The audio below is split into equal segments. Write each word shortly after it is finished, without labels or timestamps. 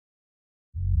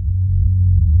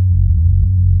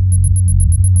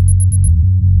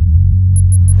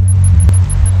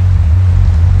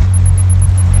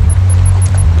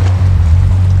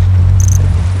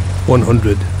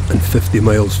150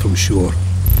 miles from shore.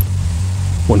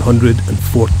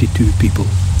 142 people.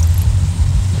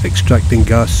 Extracting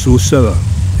gas so sour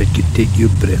it could take your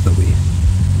breath away.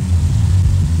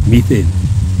 Methane,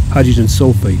 hydrogen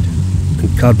sulfide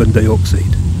and carbon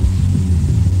dioxide.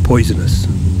 Poisonous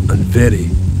and very,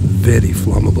 very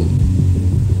flammable.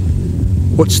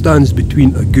 What stands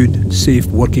between a good, safe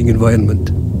working environment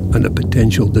and a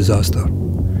potential disaster?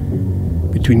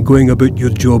 Between going about your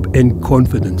job in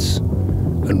confidence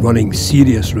and running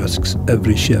serious risks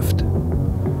every shift?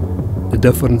 The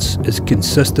difference is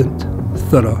consistent,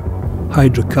 thorough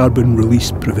hydrocarbon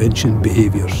release prevention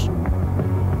behaviours.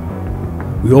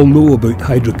 We all know about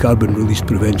hydrocarbon release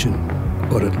prevention,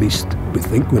 or at least we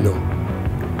think we know.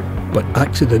 But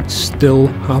accidents still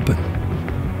happen.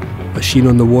 A sheen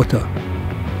on the water,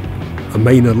 a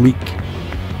minor leak,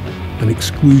 an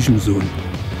exclusion zone,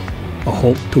 a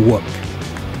halt to work,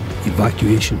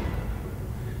 evacuation.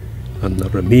 And there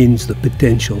remains the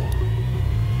potential,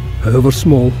 however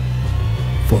small,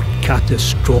 for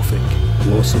catastrophic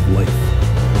loss of life.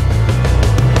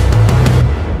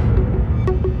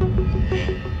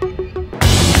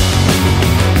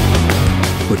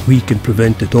 But we can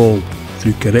prevent it all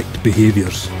through correct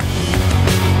behaviours.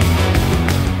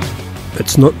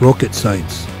 It's not rocket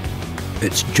science,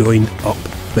 it's joined up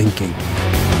thinking.